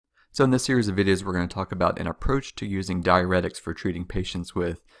So in this series of videos, we're going to talk about an approach to using diuretics for treating patients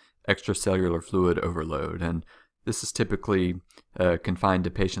with extracellular fluid overload. And this is typically confined to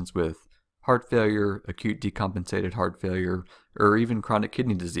patients with heart failure, acute decompensated heart failure, or even chronic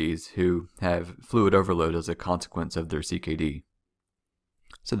kidney disease who have fluid overload as a consequence of their CKD.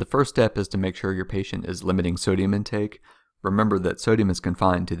 So the first step is to make sure your patient is limiting sodium intake. Remember that sodium is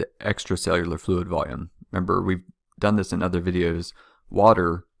confined to the extracellular fluid volume. Remember, we've done this in other videos.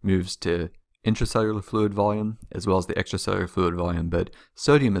 Water moves to intracellular fluid volume as well as the extracellular fluid volume, but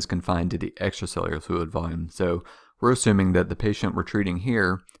sodium is confined to the extracellular fluid volume. So we're assuming that the patient we're treating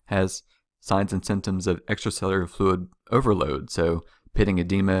here has signs and symptoms of extracellular fluid overload, so pitting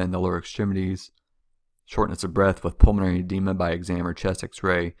edema in the lower extremities, shortness of breath with pulmonary edema by exam or chest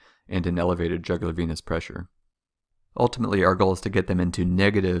x-ray, and an elevated jugular venous pressure. Ultimately, our goal is to get them into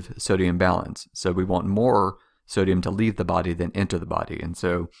negative sodium balance, so we want more sodium to leave the body than enter the body. And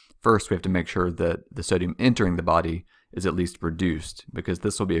so first we have to make sure that the sodium entering the body is at least reduced, because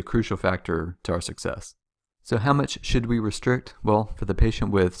this will be a crucial factor to our success. So how much should we restrict? Well, for the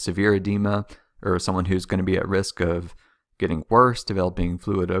patient with severe edema or someone who's going to be at risk of getting worse, developing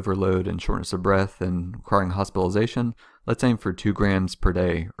fluid overload and shortness of breath and requiring hospitalization, let's aim for 2 grams per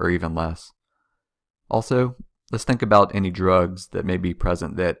day or even less. Also, let's think about any drugs that may be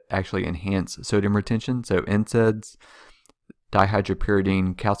present that actually enhance sodium retention. So NSAIDs,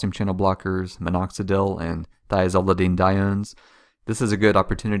 dihydropyridine, calcium channel blockers, minoxidil, and thiazolidinediones. This is a good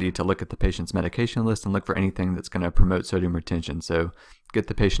opportunity to look at the patient's medication list and look for anything that's going to promote sodium retention. So get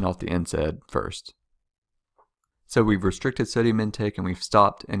the patient off the NSAID first. So we've restricted sodium intake and we've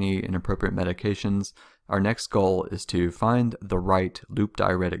stopped any inappropriate medications. Our next goal is to find the right loop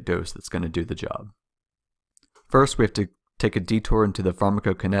diuretic dose that's going to do the job. First, we have to take a detour into the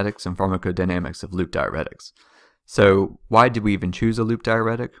pharmacokinetics and pharmacodynamics of loop diuretics. So why did we even choose a loop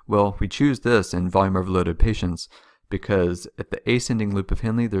diuretic? Well, we choose this in volume overloaded patients because at the ascending loop of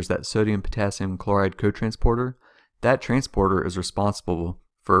Henle, there's that sodium-potassium chloride cotransporter. That transporter is responsible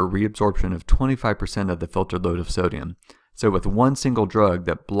for reabsorption of 25% of the filtered load of sodium. So with one single drug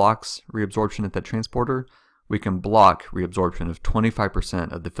that blocks reabsorption at that transporter, we can block reabsorption of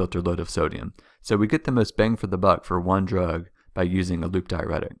 25% of the filtered load of sodium. So we get the most bang for the buck for one drug by using a loop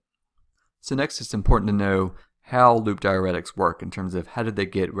diuretic. So next, it's important to know how loop diuretics work in terms of how do they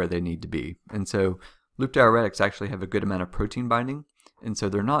get where they need to be. And so loop diuretics actually have a good amount of protein binding, and so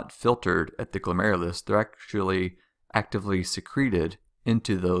they're not filtered at the glomerulus, they're actually actively secreted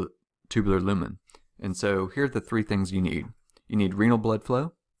into the tubular lumen. And so here are the 3 things you need. You need renal blood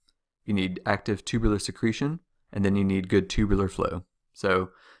flow, you need active tubular secretion, and then you need good tubular flow. So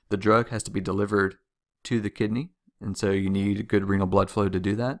the drug has to be delivered to the kidney, and so you need good renal blood flow to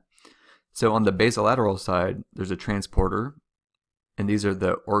do that. So on the basolateral side, there's a transporter, and these are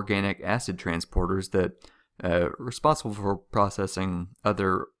the organic acid transporters that are responsible for processing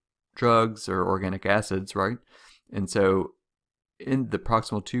other drugs or organic acids, right? And so in the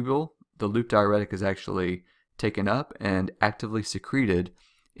proximal tubule, the loop diuretic is actually taken up and actively secreted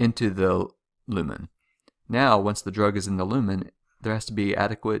into the lumen. Now, once the drug is in the lumen, there has to be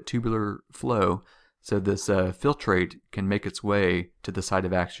adequate tubular flow so this filtrate can make its way to the site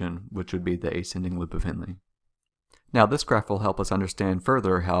of action, which would be the ascending loop of Henle. Now, this graph will help us understand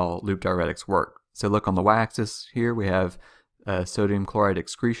further how loop diuretics work. So look on the y-axis here, we have sodium chloride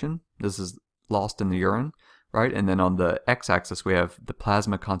excretion. This is lost in the urine, right? And then on the x-axis, we have the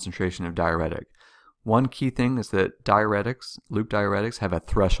plasma concentration of diuretic. One key thing is that diuretics, loop diuretics, have a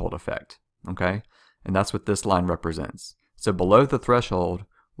threshold effect, okay? And that's what this line represents. So below the threshold,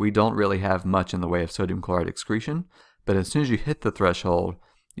 we don't really have much in the way of sodium chloride excretion, but as soon as you hit the threshold,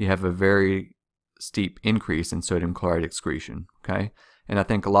 you have a very steep increase in sodium chloride excretion, okay? And I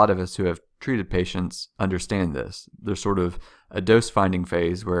think a lot of us who have treated patients understand this. There's sort of a dose-finding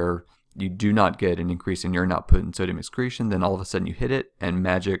phase where you do not get an increase in urine output and sodium excretion, then all of a sudden you hit it, and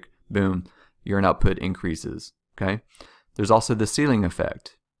magic, boom, urine output increases, okay? There's also the ceiling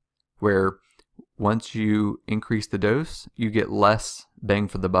effect, where once you increase the dose, you get less bang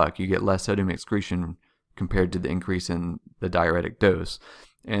for the buck. You get less sodium excretion compared to the increase in the diuretic dose.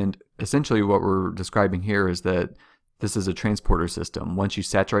 And essentially what we're describing here is that this is a transporter system. Once you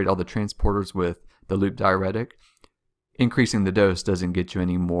saturate all the transporters with the loop diuretic, increasing the dose doesn't get you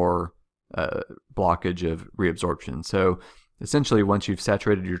any more blockage of reabsorption. So essentially, once you've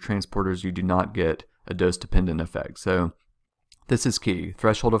saturated your transporters, you do not get a dose-dependent effect. So this is key.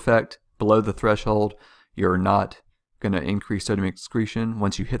 Threshold effect. Below the threshold, you're not going to increase sodium excretion.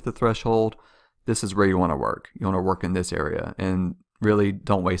 Once you hit the threshold, this is where you want to work. You want to work in this area, and really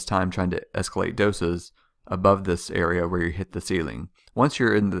don't waste time trying to escalate doses above this area where you hit the ceiling. Once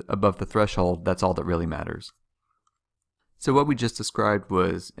you're above the threshold, that's all that really matters. So what we just described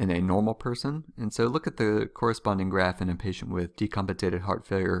was in a normal person, and so look at the corresponding graph in a patient with decompensated heart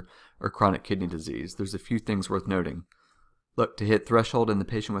failure or chronic kidney disease. There's a few things worth noting. Look, to hit threshold in the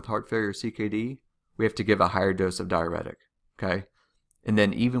patient with heart failure or CKD, we have to give a higher dose of diuretic, okay? And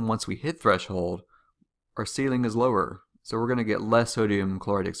then even once we hit threshold, our ceiling is lower, so we're going to get less sodium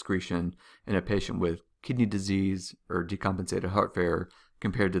chloride excretion in a patient with kidney disease or decompensated heart failure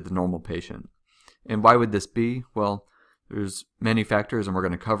compared to the normal patient. And why would this be? Well, there's many factors, and we're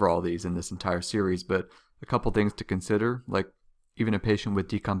going to cover all these in this entire series, but a couple things to consider, like even a patient with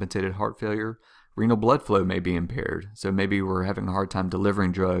decompensated heart failure, renal blood flow may be impaired. So maybe we're having a hard time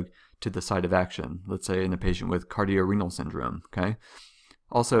delivering drug to the site of action, let's say in a patient with cardiorenal syndrome, okay?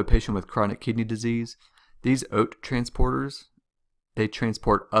 Also, a patient with chronic kidney disease, these OAT transporters, they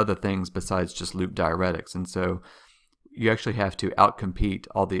transport other things besides just loop diuretics, and so you actually have to outcompete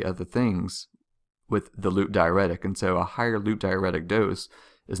all the other things with the loop diuretic, and so a higher loop diuretic dose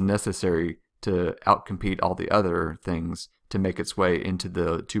is necessary to outcompete all the other things to make its way into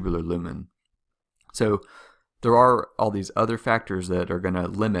the tubular lumen. So there are all these other factors that are going to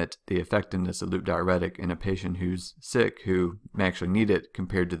limit the effectiveness of loop diuretic in a patient who's sick, who may actually need it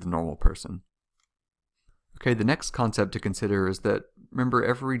compared to the normal person. Okay, the next concept to consider is that, remember,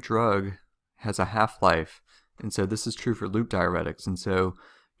 every drug has a half-life, and so this is true for loop diuretics, and so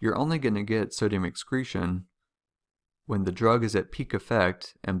you're only going to get sodium excretion when the drug is at peak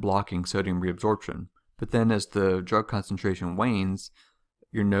effect and blocking sodium reabsorption. But then as the drug concentration wanes,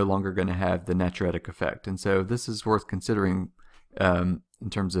 you're no longer going to have the natriuretic effect. And so this is worth considering in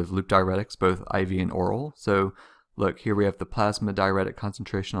terms of loop diuretics, both IV and oral. So look, here we have the plasma diuretic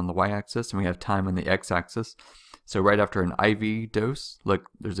concentration on the y-axis, and we have time on the x-axis. So right after an IV dose, look,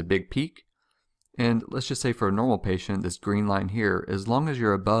 there's a big peak. And let's just say for a normal patient, this green line here, as long as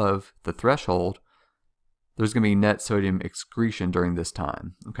you're above the threshold, there's going to be net sodium excretion during this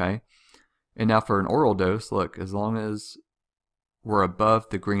time, okay? And now for an oral dose, look, as long as we're above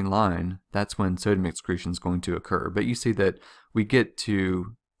the green line, that's when sodium excretion is going to occur. But you see that we get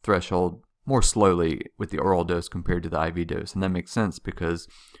to threshold more slowly with the oral dose compared to the IV dose, and that makes sense because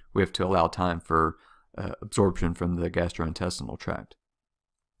we have to allow time for absorption from the gastrointestinal tract.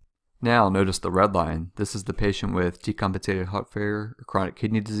 Now notice the red line. This is the patient with decompensated heart failure or chronic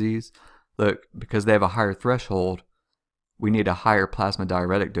kidney disease. Look, because they have a higher threshold, we need a higher plasma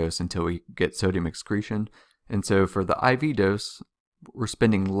diuretic dose until we get sodium excretion. And so for the IV dose, we're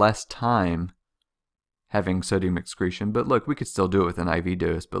spending less time having sodium excretion. But look, we could still do it with an IV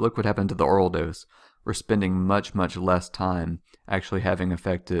dose. But look what happened to the oral dose. We're spending much, much less time actually having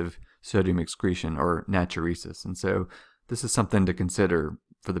effective sodium excretion or natriuresis. And so this is something to consider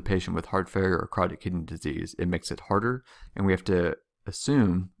for the patient with heart failure or chronic kidney disease. It makes it harder, and we have to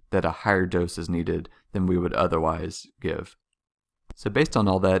assume that a higher dose is needed than we would otherwise give. So based on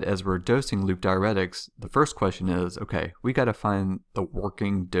all that, as we're dosing loop diuretics, the first question is, okay, we got to find the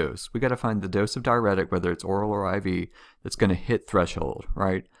working dose. We got to find the dose of diuretic, whether it's oral or IV, that's going to hit threshold,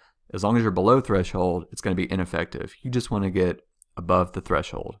 right? As long as you're below threshold, it's going to be ineffective. You just want to get above the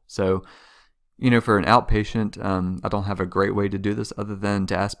threshold. So, you know, for an outpatient, I don't have a great way to do this other than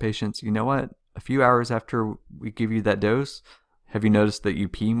to ask patients, you know what, a few hours after we give you that dose, have you noticed that you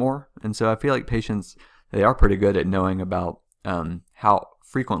pee more? And so I feel like patients, they are pretty good at knowing about how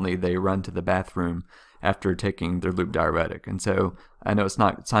frequently they run to the bathroom after taking their loop diuretic. And so I know it's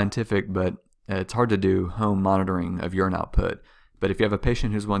not scientific, but it's hard to do home monitoring of urine output. But if you have a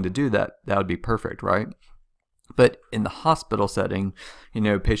patient who's willing to do that, that would be perfect, right? But in the hospital setting, you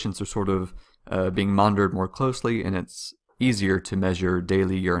know, patients are sort of being monitored more closely, and it's easier to measure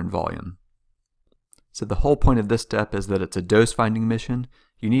daily urine volume. So the whole point of this step is that it's a dose finding mission.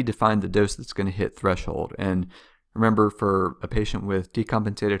 You need to find the dose that's going to hit threshold. And remember, for a patient with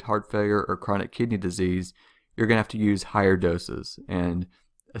decompensated heart failure or chronic kidney disease, you're going to have to use higher doses, and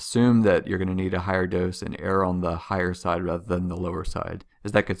assume that you're going to need a higher dose and err on the higher side rather than the lower side,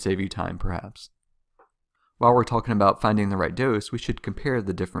 as that could save you time perhaps. While we're talking about finding the right dose, we should compare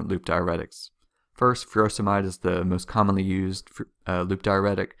the different loop diuretics. First, furosemide is the most commonly used loop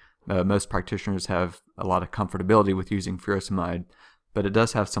diuretic. Most practitioners have a lot of comfortability with using furosemide, but it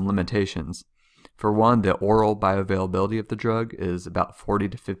does have some limitations. For one, the oral bioavailability of the drug is about 40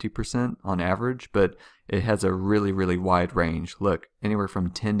 to 50% on average, but it has a really, really wide range. Look, anywhere from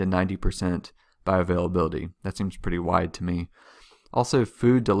 10 to 90% bioavailability. That seems pretty wide to me. Also,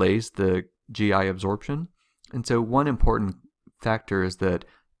 food delays the GI absorption. And so one important factor is that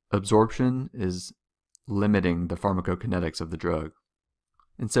absorption is limiting the pharmacokinetics of the drug.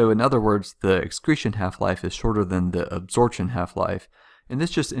 And so in other words, the excretion half-life is shorter than the absorption half-life. And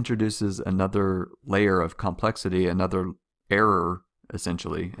this just introduces another layer of complexity, another error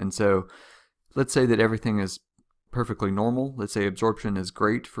essentially. And so let's say that everything is perfectly normal. Let's say absorption is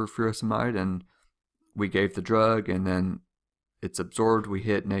great for furosemide and we gave the drug and then it's absorbed, we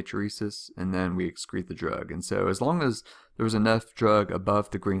hit natriuresis, and then we excrete the drug. And so as long as there was enough drug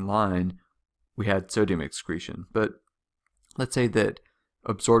above the green line, we had sodium excretion. But let's say that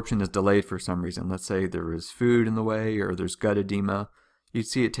absorption is delayed for some reason. Let's say there is food in the way or there's gut edema. You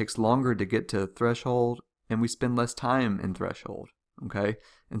see it takes longer to get to threshold and we spend less time in threshold. Okay?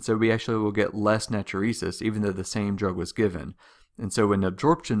 And so we actually will get less natriuresis even though the same drug was given. And so when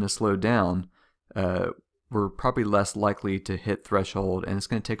absorption is slowed down, we're probably less likely to hit threshold, and it's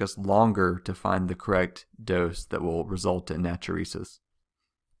going to take us longer to find the correct dose that will result in natriuresis.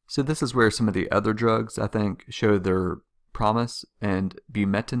 So this is where some of the other drugs, I think, show their promise, and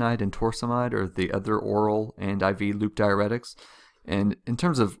bumetanide and torsemide are the other oral and IV loop diuretics. And in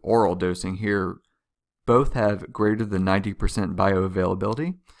terms of oral dosing here, both have greater than 90%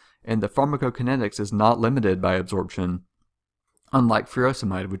 bioavailability, and the pharmacokinetics is not limited by absorption, unlike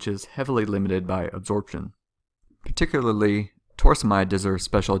furosemide, which is heavily limited by absorption. Particularly, torsemide deserves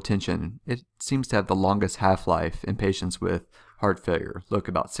special attention. It seems to have the longest half-life in patients with heart failure. Look,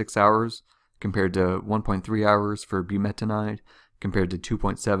 about 6 hours compared to 1.3 hours for bumetanide, compared to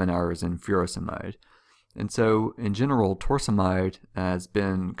 2.7 hours in furosemide. And so, in general, torsemide has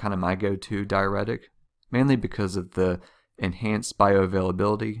been kind of my go-to diuretic, mainly because of the enhanced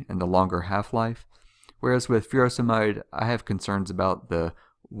bioavailability and the longer half-life. Whereas with furosemide, I have concerns about the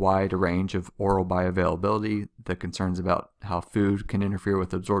wide range of oral bioavailability, the concerns about how food can interfere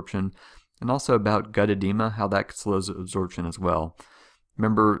with absorption, and also about gut edema, how that slows absorption as well.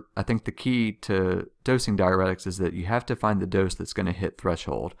 Remember, I think the key to dosing diuretics is that you have to find the dose that's going to hit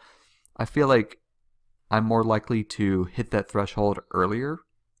threshold. I feel like I'm more likely to hit that threshold earlier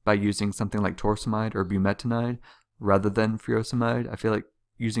by using something like torsemide or bumetanide rather than furosemide. I feel like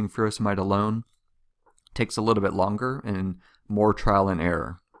using furosemide alone takes a little bit longer and more trial and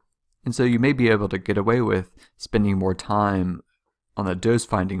error. And so you may be able to get away with spending more time on a dose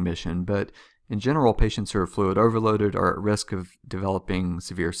finding mission, but in general, patients who are fluid overloaded are at risk of developing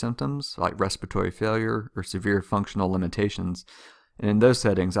severe symptoms like respiratory failure or severe functional limitations. And in those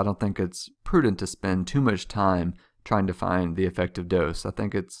settings, I don't think it's prudent to spend too much time trying to find the effective dose. I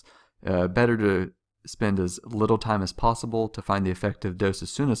think it's better to spend as little time as possible to find the effective dose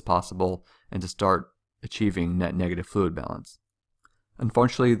as soon as possible and to start achieving net negative fluid balance.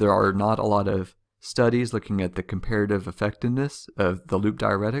 Unfortunately, there are not a lot of studies looking at the comparative effectiveness of the loop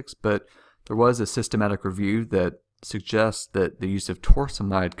diuretics, but there was a systematic review that suggests that the use of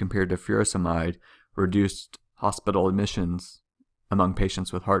torsemide compared to furosemide reduced hospital admissions among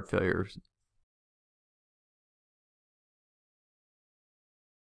patients with heart failure.